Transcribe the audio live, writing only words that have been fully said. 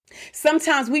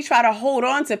Sometimes we try to hold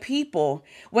on to people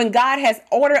when God has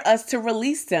ordered us to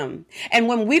release them. And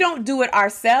when we don't do it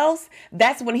ourselves,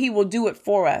 that's when he will do it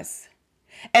for us.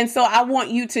 And so I want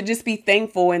you to just be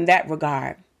thankful in that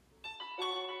regard.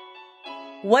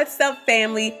 What's up,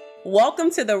 family?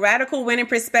 Welcome to the Radical Winning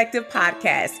Perspective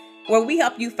podcast, where we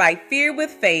help you fight fear with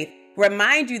faith,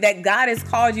 remind you that God has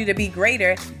called you to be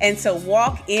greater and to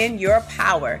walk in your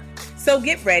power. So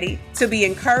get ready to be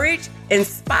encouraged,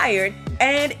 inspired,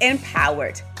 and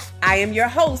empowered. I am your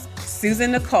host,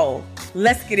 Susan Nicole.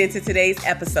 Let's get into today's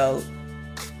episode.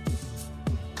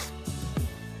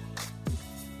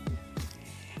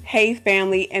 Hey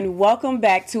family, and welcome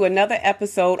back to another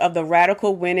episode of the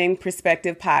Radical Winning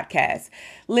Perspective podcast.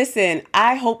 Listen,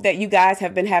 I hope that you guys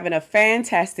have been having a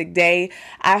fantastic day.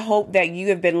 I hope that you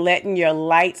have been letting your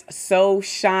light so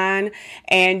shine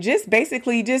and just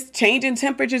basically just changing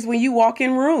temperatures when you walk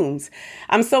in rooms.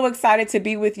 I'm so excited to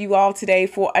be with you all today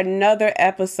for another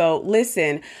episode.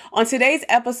 Listen, on today's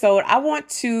episode, I want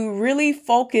to really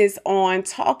focus on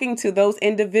talking to those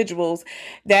individuals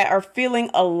that are feeling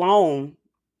alone.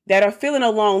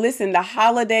 Listen, the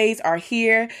holidays are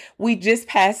here. We just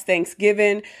passed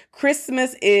Thanksgiving.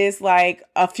 Christmas is like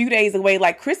a few days away.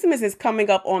 Like Christmas is coming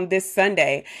up on this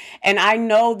Sunday. And I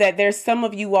know that there's some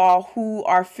of you all who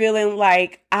are feeling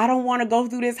like, I don't want to go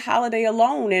through this holiday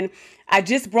alone. And I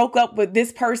just broke up with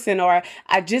this person, or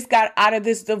I just got out of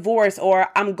this divorce, or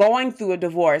I'm going through a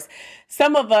divorce.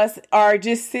 Some of us are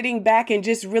just sitting back and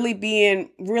just really being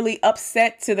really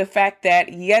upset to the fact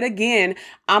that yet again,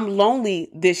 I'm lonely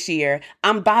this year.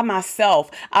 I'm by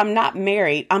myself. I'm not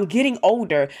married. I'm getting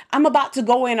older. I'm about to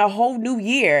go in a whole new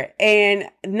year and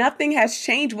nothing has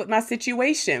changed with my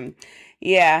situation.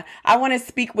 Yeah, I want to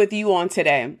speak with you on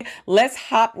today. Let's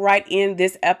hop right in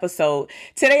this episode.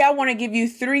 Today, I want to give you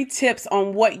 3 tips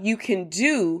on what you can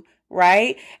do,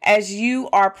 right, as you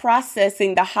are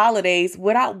processing the holidays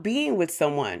without being with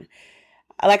someone.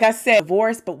 Like I said,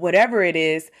 divorce, but whatever it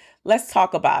is, let's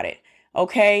talk about it.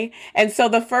 Okay. And so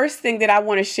the first thing that I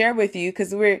want to share with you,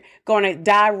 because we're going to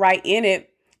dive right in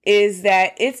it, is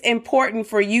that it's important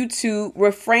for you to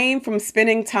refrain from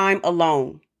spending time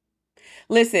alone.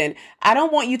 Listen, I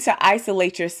don't want you to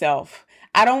isolate yourself.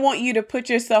 I don't want you to put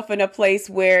yourself in a place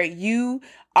where you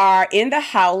are in the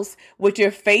house with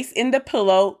your face in the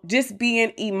pillow, just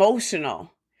being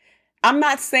emotional. I'm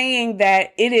not saying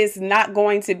that it is not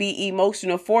going to be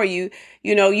emotional for you.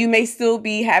 You know, you may still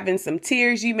be having some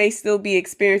tears. You may still be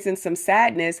experiencing some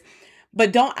sadness,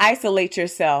 but don't isolate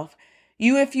yourself.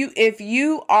 If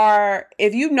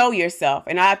you know yourself,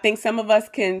 and I think some of us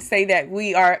can say that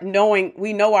we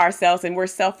know ourselves and we're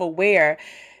self-aware,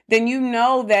 then you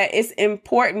know that it's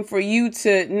important for you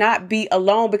to not be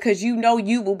alone, because you know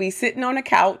you will be sitting on a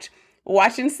couch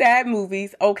watching sad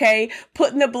movies, okay,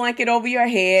 putting the blanket over your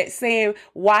head saying,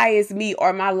 why is me,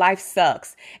 or my life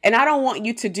sucks. And I don't want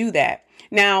you to do that.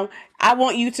 Now, I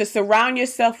want you to surround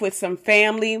yourself with some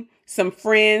family, some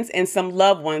friends, and some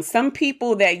loved ones, some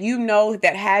people that you know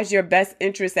that has your best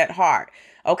interests at heart.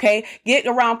 Okay. Get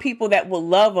around people that will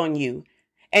love on you.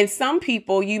 And some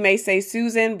people you may say,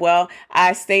 Susan, well,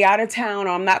 I stay out of town,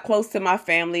 or I'm not close to my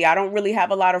family. I don't really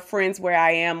have a lot of friends where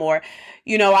I am, or,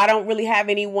 I don't really have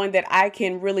anyone that I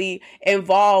can really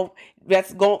involved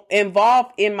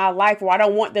in my life, or I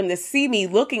don't want them to see me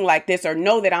looking like this or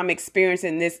know that I'm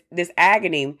experiencing this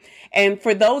agony. And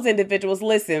for those individuals,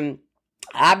 listen,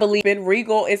 I believe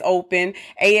Regal is open.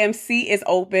 AMC is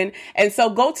open. And so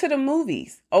go to the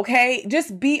movies. Okay.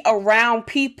 Just be around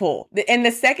people. And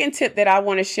the second tip that I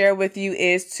want to share with you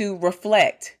is to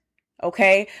reflect.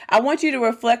 Okay. I want you to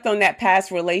reflect on that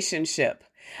past relationship.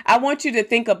 I want you to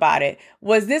think about it.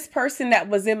 Was this person that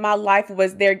was in my life,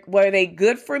 were they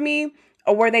good for me,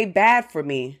 or were they bad for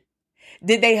me?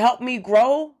 Did they help me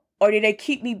grow, or did they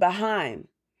keep me behind?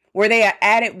 Were they an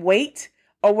added weight,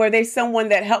 or were they someone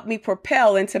that helped me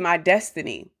propel into my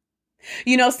destiny?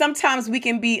 Sometimes we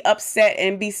can be upset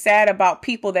and be sad about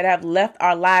people that have left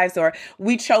our lives, or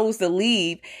we chose to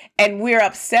leave and we're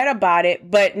upset about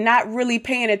it, but not really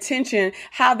paying attention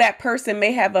how that person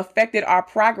may have affected our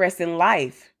progress in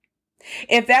life.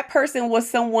 If that person was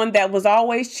someone that was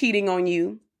always cheating on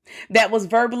you, that was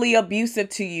verbally abusive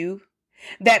to you,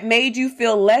 that made you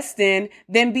feel less than,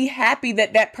 then be happy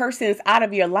that that person is out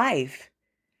of your life.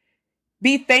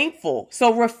 Be thankful.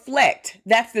 So reflect.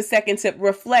 That's the second tip.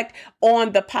 Reflect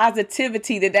on the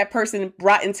positivity that person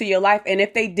brought into your life. And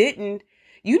if they didn't,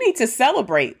 you need to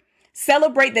celebrate.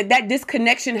 Celebrate that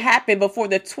disconnection happened before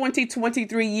the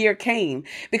 2023 year came,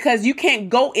 because you can't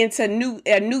go into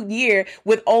a new year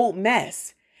with old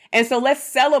mess. And so let's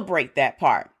celebrate that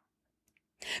part.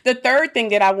 The third thing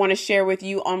that I want to share with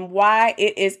you on why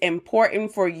it is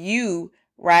important for you,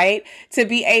 right, to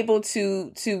be able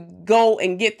to go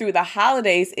and get through the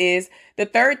holidays is the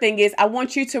third thing is I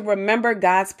want you to remember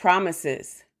God's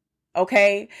promises.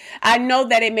 Okay. I know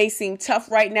that it may seem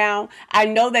tough right now. I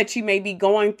know that you may be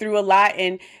going through a lot.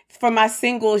 And for my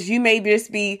singles, you may just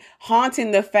be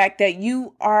haunting the fact that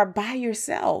you are by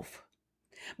yourself.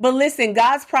 But listen,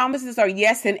 God's promises are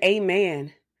yes and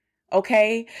amen.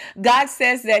 Okay. God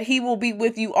says that he will be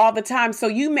with you all the time. So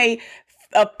you may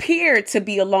appear to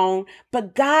be alone,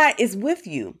 but God is with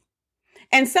you.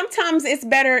 And sometimes it's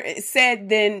better said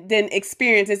than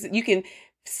experienced. You can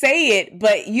say it,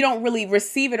 but you don't really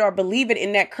receive it or believe it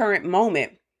in that current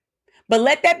moment. But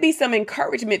let that be some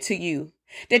encouragement to you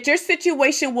that your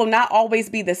situation will not always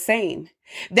be the same,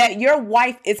 that your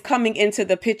wife is coming into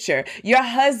the picture. Your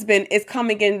husband is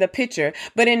coming in the picture.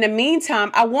 But in the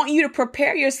meantime, I want you to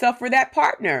prepare yourself for that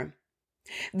partner.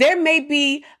 There may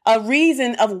be a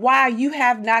reason of why you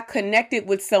have not connected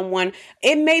with someone.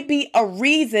 It may be a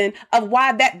reason of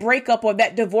why that breakup or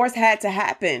that divorce had to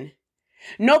happen.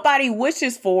 Nobody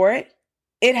wishes for it.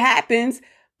 It happens.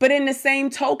 But in the same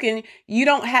token, you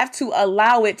don't have to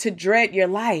allow it to dread your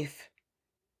life.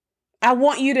 I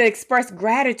want you to express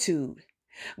gratitude.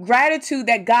 Gratitude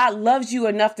that God loves you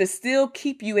enough to still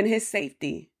keep you in his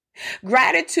safety.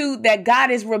 Gratitude that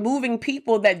God is removing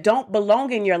people that don't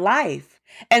belong in your life.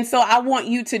 And so I want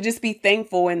you to just be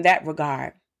thankful in that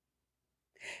regard.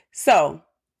 So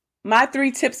my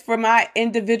 3 tips for my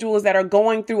individuals that are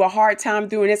going through a hard time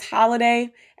during this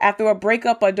holiday after a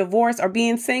breakup, a divorce, or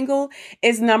being single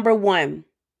is number 1.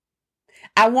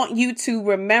 I want you to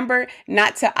remember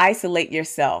not to isolate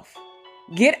yourself.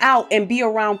 Get out and be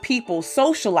around people,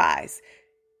 socialize.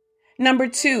 Number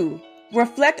 2,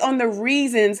 reflect on the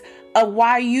reasons of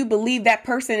why you believe that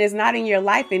person is not in your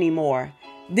life anymore.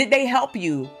 Did they help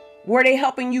you? Were they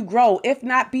helping you grow? If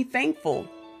not, be thankful.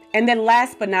 And then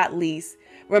last but not least,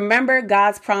 remember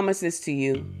God's promises to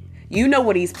you. You know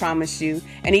what he's promised you,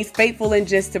 and he's faithful and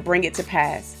just to bring it to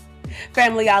pass.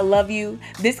 Family, I love you.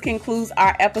 This concludes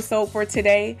our episode for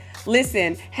today.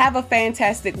 Listen, have a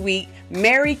fantastic week.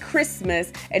 Merry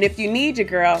Christmas. And if you need your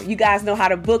girl, you guys know how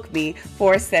to book me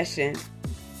for a session.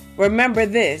 Remember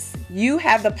this, you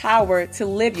have the power to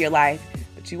live your life,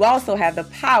 but you also have the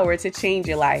power to change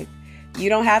your life. You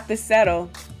don't have to settle.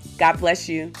 God bless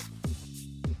you.